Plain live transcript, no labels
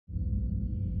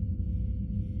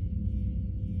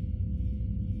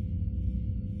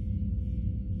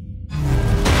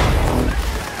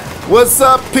What's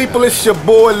up, people? It's your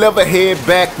boy Leatherhead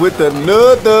back with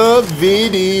another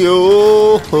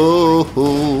video.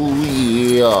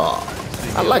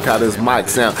 Yeah. I like how this mic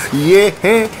sounds. Yeah,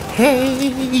 hey,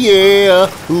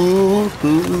 yeah.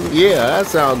 Yeah, that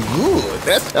sounds good.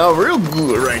 That sounds real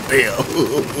good right there.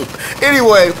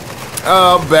 Anyway,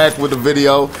 I'm back with the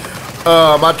video.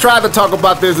 I tried to talk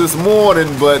about this morning,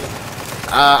 but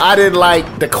I didn't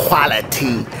like the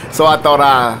quality. So I thought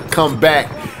I'd come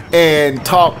back and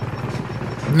talk.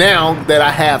 Now that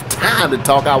I have time to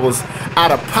talk, I was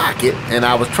out of pocket and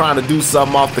I was trying to do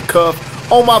something off the cuff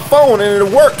on my phone and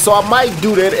it worked. So I might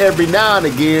do that every now and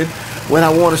again when I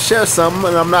want to share something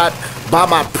and I'm not by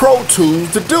my Pro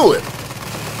Tools to do it.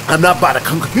 I'm not by the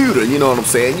computer, you know what I'm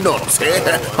saying? You know what I'm saying?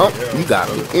 Huh? You got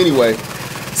it. Anyway,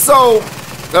 so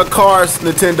of course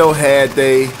Nintendo had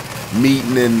their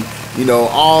meeting and you know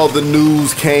all the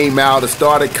news came out. It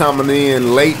started coming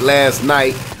in late last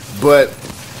night, but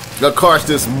of course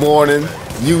this morning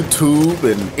YouTube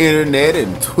and internet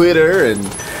and Twitter and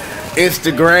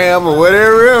Instagram or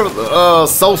whatever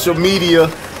social media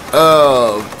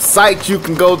site you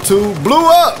can go to blew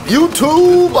up.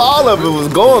 YouTube, all of it was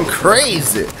going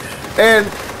crazy, and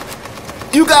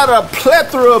you got a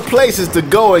plethora of places to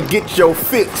go and get your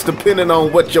fix depending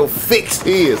on what your fix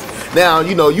is. Now,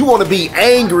 you know, you want to be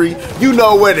angry, you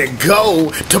know where to go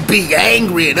to be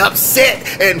angry and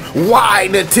upset, and why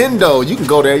Nintendo. You can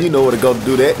go there, you know where to go to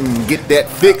do that and get that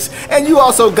fix. And you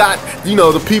also got, you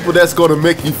know, the people that's going to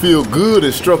make you feel good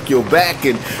and stroke your back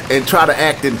and try to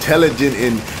act intelligent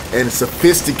and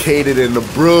sophisticated and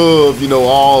above, you know,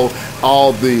 all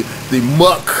the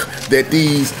muck that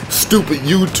these stupid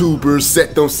YouTubers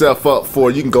set themselves up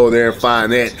for. You can go there and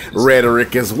find that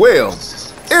rhetoric as well.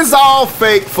 It's all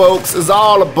fake, folks. It's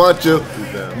all a bunch of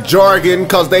jargon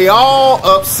because they all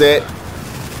upset.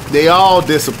 They all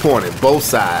disappointed, both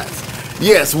sides.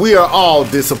 Yes, we are all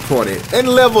disappointed. And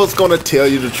Level's gonna tell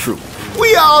you the truth.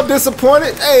 We all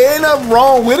disappointed. Hey, ain't nothing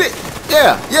wrong with it.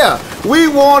 Yeah. We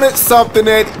wanted something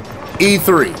at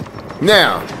E3.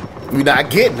 Now, we're not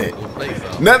getting it.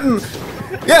 Nothing.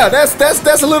 Yeah,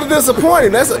 that's a little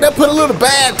disappointing. That put a little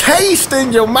bad taste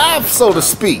in your mouth, so to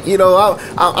speak. You know,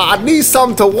 I need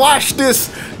something to wash this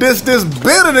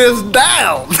bitterness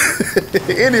down.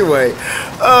 Anyway,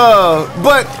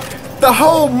 but the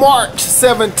whole March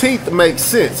 17th makes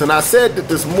sense, and I said that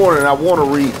this morning. I want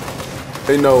to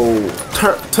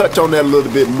touch on that a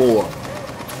little bit more.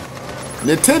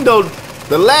 Nintendo,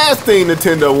 the last thing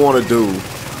Nintendo want to do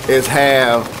is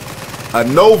have a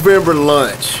November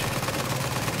lunch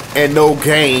and no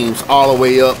games all the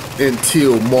way up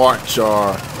until March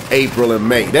or April and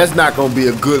May. That's not going to be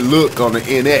a good look on the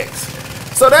NX.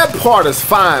 So that part is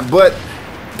fine, but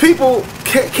people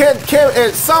can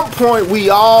at some point we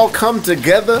all come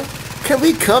together? Can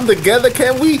we come together?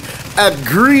 Can we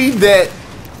agree that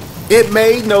it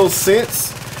made no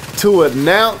sense to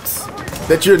announce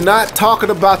that you're not talking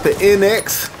about the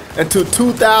NX until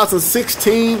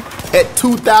 2016 at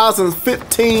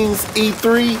 2015's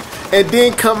E3? And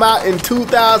then come out in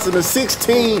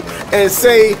 2016 and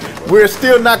say we're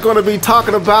still not going to be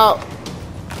talking about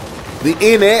the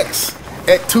NX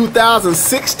at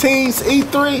 2016's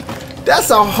E3? That's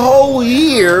a whole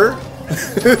year.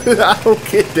 I don't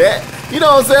get that. You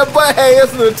know what I'm saying? But hey,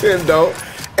 it's Nintendo.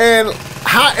 And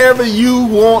however you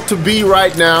want to be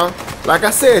right now, like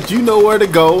I said, you know where to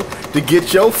go to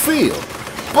get your feel.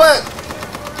 But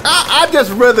I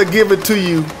just rather give it to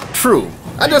you true.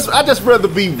 I just rather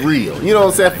be real. You know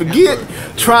what I'm saying? Forget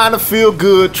trying to feel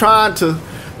good, trying to,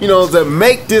 you know, to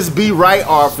make this be right,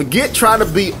 or forget trying to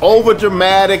be over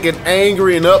dramatic and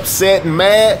angry and upset and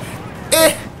mad.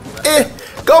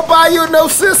 Go buy you a new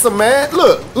system, man.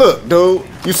 Look, dude.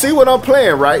 You see what I'm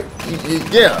playing, right?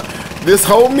 Yeah. This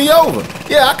hold me over.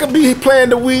 Yeah, I could be playing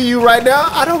the Wii U right now.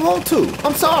 I don't want to.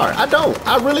 I'm sorry. I don't.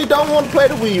 I really don't want to play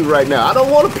the Wii U right now. I don't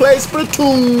want to play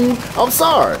Splatoon. I'm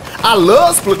sorry. I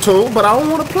love Splatoon, but I don't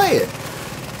want to play it.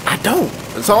 I don't.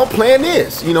 So I'm playing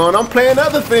this, you know, and I'm playing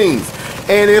other things.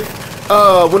 And if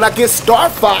when I get Star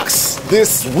Fox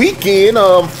this weekend,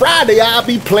 Friday, I'll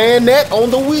be playing that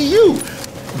on the Wii U.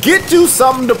 Get you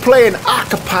something to play and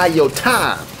occupy your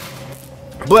time.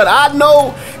 But I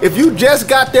know if you just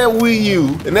got that Wii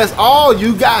U and that's all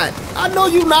you got, I know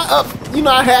you're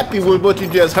not happy with what you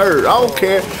just heard. I don't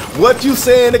care what you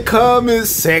say in the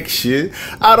comments section.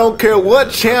 I don't care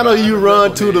what channel you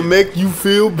run to make you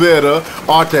feel better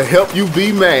or to help you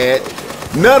be mad.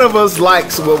 None of us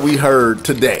likes what we heard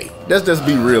today. Let's just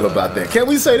be real about that. Can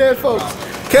we say that, folks?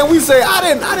 Can we say I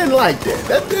didn't like that?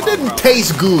 That didn't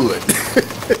taste good.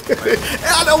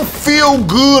 I don't feel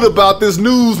good about this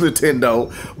news,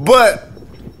 Nintendo, but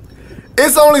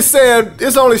it's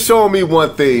only showing me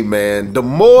one thing, man. The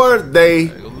more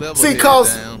they see,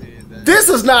 cause this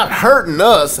is not hurting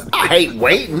us. I hate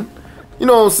waiting. You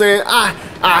know what I'm saying?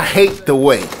 I hate the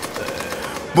wait.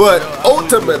 But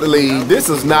ultimately, this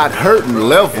is not hurting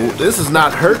Level. This is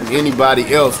not hurting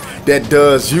anybody else that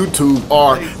does YouTube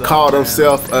or call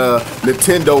themselves a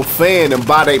Nintendo fan and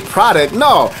buy their product.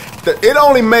 No, it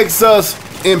only makes us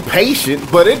impatient,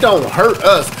 but it don't hurt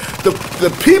us. The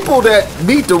people that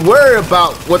need to worry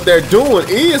about what they're doing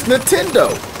is Nintendo.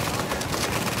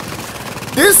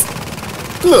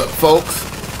 Look, folks,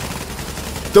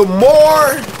 the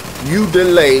more you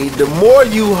delay, the more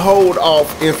you hold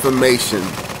off information,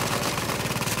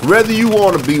 whether you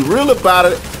want to be real about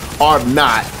it or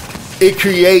not, it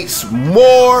creates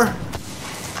more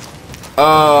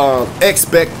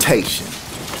expectation.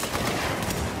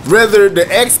 Whether the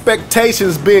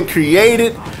expectations being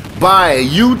created by a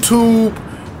YouTube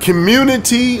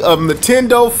community of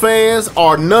Nintendo fans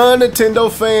or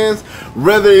non-Nintendo fans,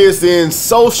 whether it's in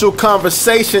social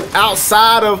conversation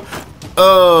outside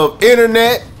of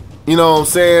internet, you know what I'm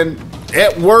saying,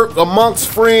 at work, amongst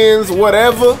friends,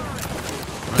 whatever,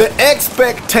 the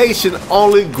expectation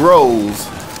only grows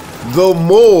the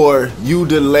more you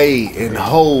delay and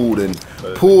hold and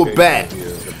pull back.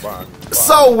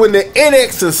 So when the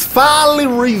NX is finally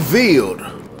revealed,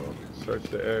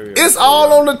 it's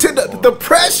all on Nintendo. The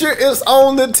pressure is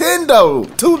on Nintendo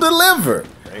to deliver.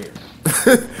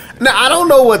 Now, I don't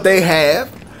know what they have.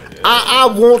 I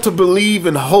want to believe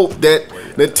and hope that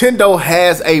Nintendo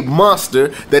has a monster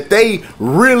that they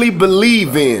really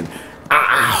believe in.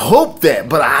 I hope that,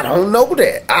 but I don't know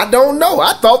that. I don't know.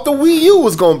 I thought the Wii U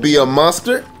was going to be a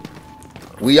monster.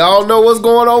 We all know what's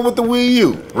going on with the Wii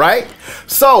U, right?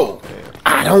 So,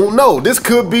 I don't know. This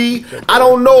could be, I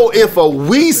don't know if a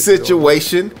Wii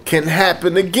situation can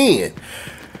happen again.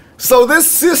 So this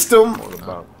system,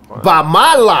 by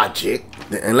my logic,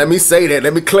 and let me say that,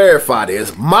 let me clarify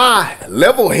this, my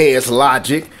level head's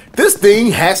logic, this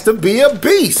thing has to be a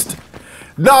beast.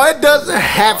 No, it doesn't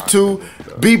have to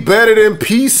be better than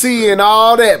PC and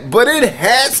all that, but it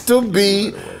has to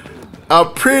be a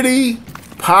pretty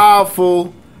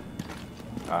powerful,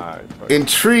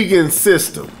 intriguing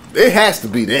system. It has to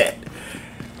be that.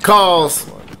 Cause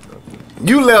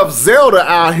you left Zelda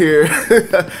out here.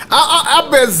 I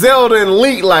bet Zelda and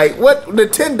Link like, what,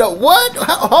 Nintendo, what?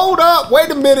 Hold up, wait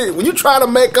a minute. When you trying to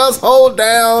make us hold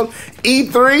down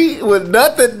E3 with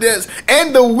nothing that's,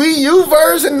 and the Wii U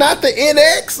version, not the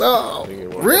NX? Oh,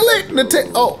 really?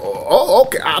 Nintendo? Oh,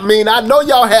 okay. I mean, I know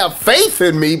y'all have faith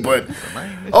in me, but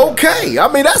okay.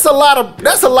 I mean, that's a lot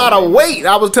of weight.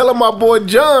 I was telling my boy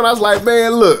John, I was like,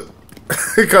 man, look,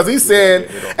 because he said,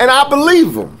 and I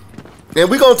believe him. And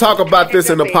we're going to talk about this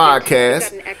in the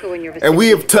podcast, and we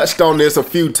have touched on this a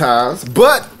few times,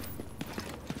 but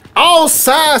all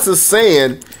sides are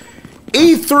saying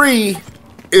E3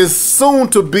 is soon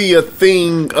to be a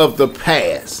thing of the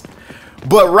past,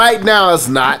 but right now it's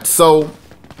not. So,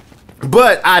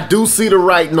 but I do see the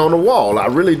writing on the wall. I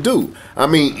really do. I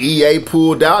mean, EA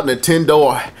pulled out,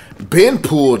 Nintendo been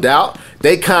pulled out.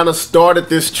 They kind of started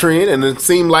this trend, and it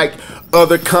seemed like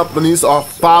other companies are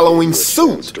following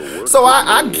suit. So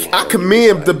I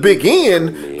commend the Big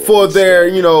N for their,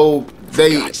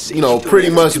 pretty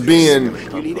much being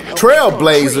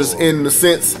trailblazers in the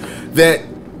sense that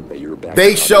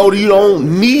they showed you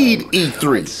don't need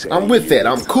E3. I'm with that.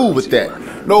 I'm cool with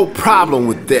that. No problem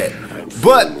with that.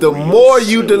 But the more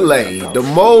you delay, the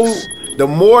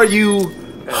more you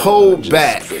hold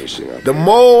back, the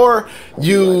more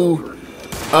you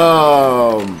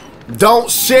don't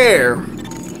share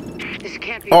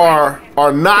or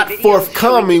are not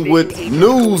forthcoming with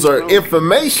news or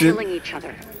information,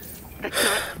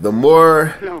 the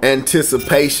more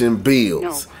anticipation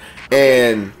builds.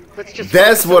 And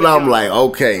that's what I'm like,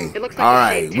 okay, all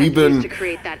right, we've been,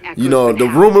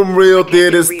 the rumor mill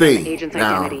did this thing.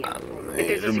 Now,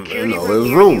 there's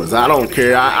rumors. I don't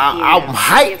care. I'm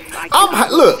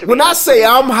hyped. Look, when I say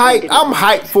I'm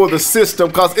hyped for the system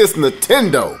because it's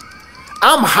Nintendo.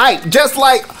 I'm hyped, just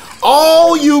like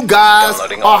all you guys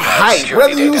are hyped.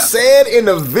 Whether you said in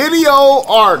the video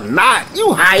or not, you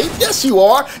hyped. Yes, you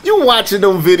are. You watching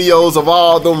them videos of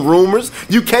all them rumors.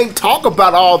 You can't talk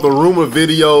about all the rumor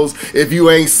videos if you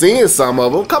ain't seeing some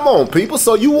of them. Come on, people.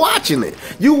 So you watching it.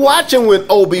 You watching when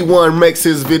Obi-Wan makes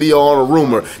his video on a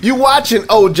rumor. You watching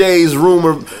OJ's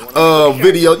rumor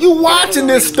video. You watching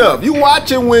this stuff. You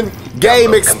watching when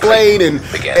Game Explain and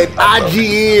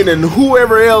IGN and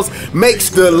whoever else makes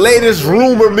the latest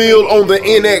rumor mill on the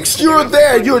NX. You're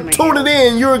there. You're tuning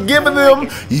in. You're giving them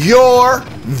your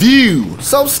views.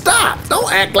 So stop.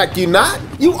 Don't act like you're not.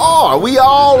 You are. We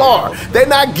all are. They're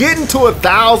not getting to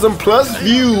 1,000+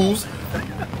 views,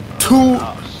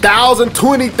 2,000,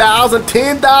 20,000,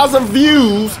 10,000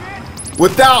 views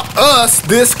without us,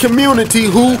 this community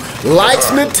who likes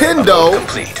Nintendo,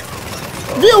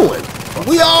 viewing.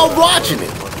 We all watching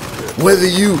it. Whether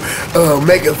you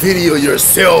make a video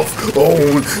yourself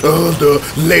on the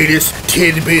latest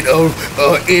tidbit of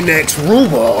NX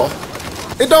Rubal,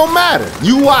 it don't matter.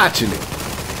 You watching it.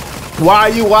 Why are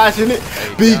you watching it?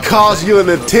 Because you're a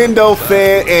Nintendo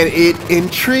fan and it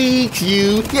intrigues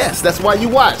you. Yes, that's why you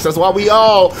watch. That's why we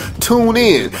all tune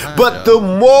in. But the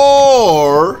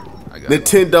more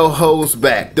Nintendo holds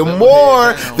back, the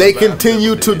more they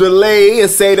continue to delay and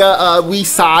say that we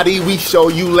sorry, we show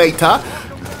you later,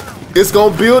 it's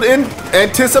gonna build in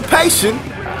anticipation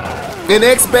and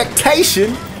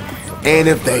expectation. And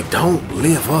if they don't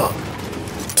live up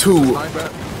to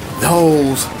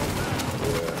those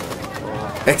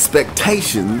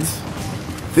expectations,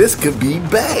 this could be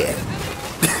bad.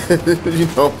 You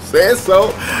know what I'm saying?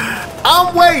 So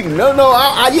I'm waiting.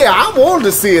 Yeah, I wanted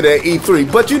to see it at E3,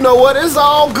 but you know what? It's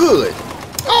all good.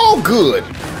 All good.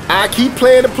 I keep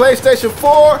playing the PlayStation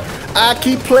 4. I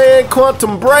keep playing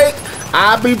Quantum Break.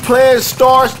 I'll be playing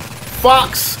Star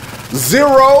Fox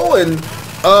Zero, and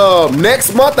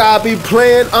next month I'll be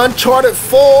playing Uncharted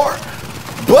 4.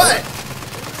 But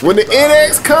when the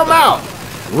NX come out,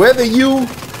 whether you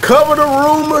cover the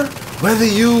rumor, whether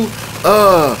you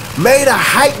made a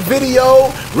hype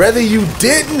video, whether you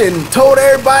didn't and told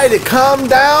everybody to calm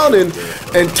down and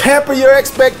temper your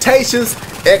expectations,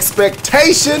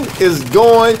 expectation is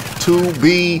going to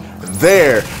be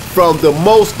there. From the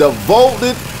most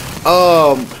devoted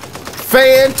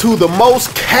fan to the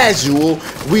most casual,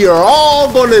 we are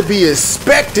all going to be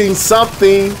expecting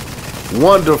something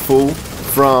wonderful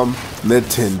from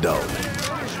Nintendo.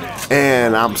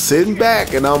 And I'm sitting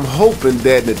back and I'm hoping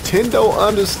that Nintendo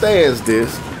understands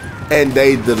this and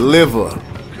they deliver.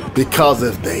 Because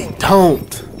if they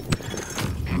don't,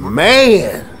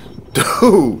 man,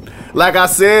 dude, like I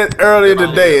said earlier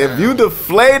today, if you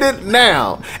deflated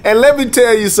now, and let me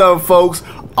tell you something, folks,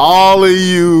 all of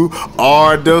you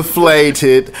are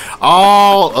deflated.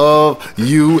 All of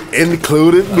you,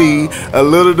 included me, a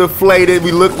little deflated.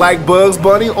 We look like Bugs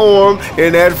Bunny arm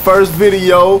in that first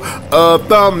video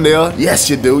thumbnail. Yes,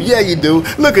 you do. Yeah, you do.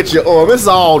 Look at your arm. It's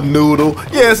all noodle.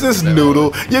 Yes, it's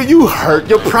noodle. You hurt.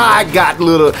 Your pride got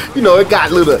little, you know, it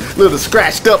got little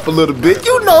scratched up a little bit.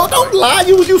 You know, don't lie.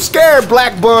 You scared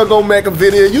Black Bug gonna make a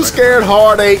video. You scared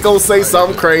Heartache gonna say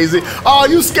something crazy. Oh,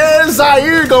 you scared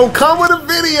Zaire gonna come with a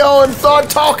video and start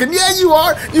talking. Yeah, you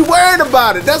are. You worried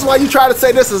about it. That's why you try to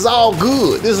say this is all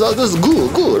good. This is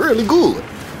good, really good.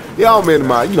 Y'all mean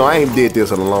my, you know, I ain't did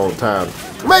this in a long time.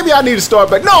 Maybe I need to start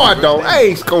back. No, I don't. I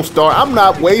ain't gonna start. I'm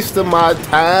not wasting my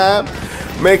time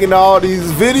making all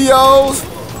these videos.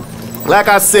 Like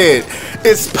I said,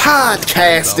 it's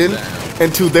podcasting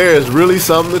until there is really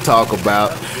something to talk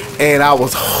about. And I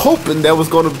was hoping that was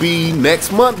gonna be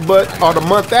next month, or the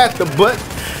month after, but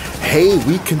hey,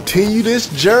 we continue this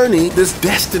journey, this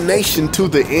destination to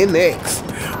the NX.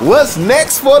 What's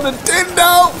next for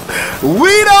Nintendo?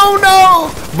 We don't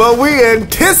know, but we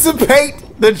anticipate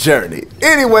the journey.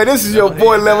 Anyway, this is your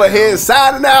boy Levelhead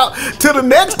signing out. Till the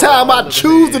next time I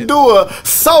choose to do a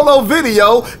solo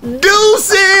video,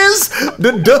 deuces.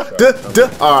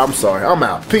 Oh, I'm sorry, I'm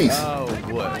out. Peace. Oh,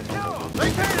 boy.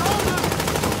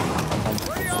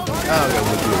 I'm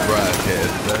gonna do a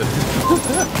broadcast, man.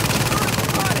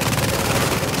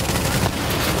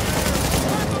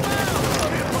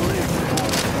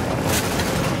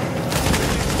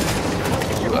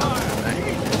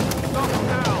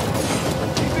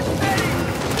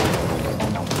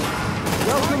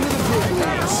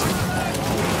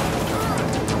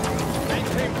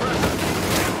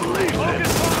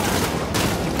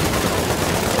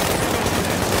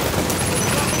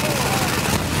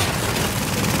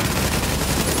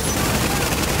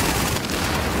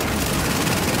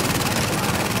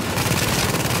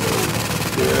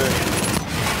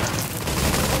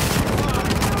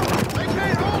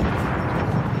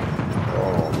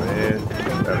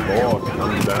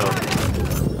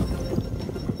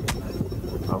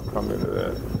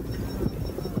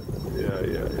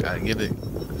 Get it.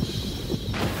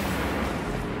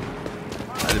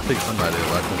 I just picked somebody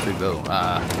up. I couldn't pick those.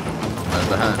 I'm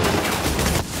behind.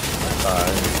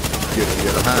 Get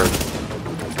behind.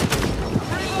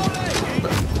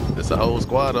 There's a whole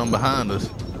squad on behind us.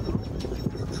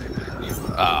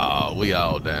 Oh, we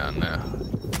all down now.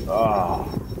 Oh,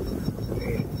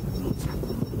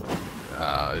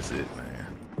 that's it, man.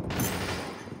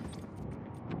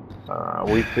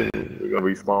 We too. We're gonna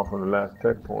respawn from the last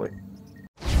checkpoint.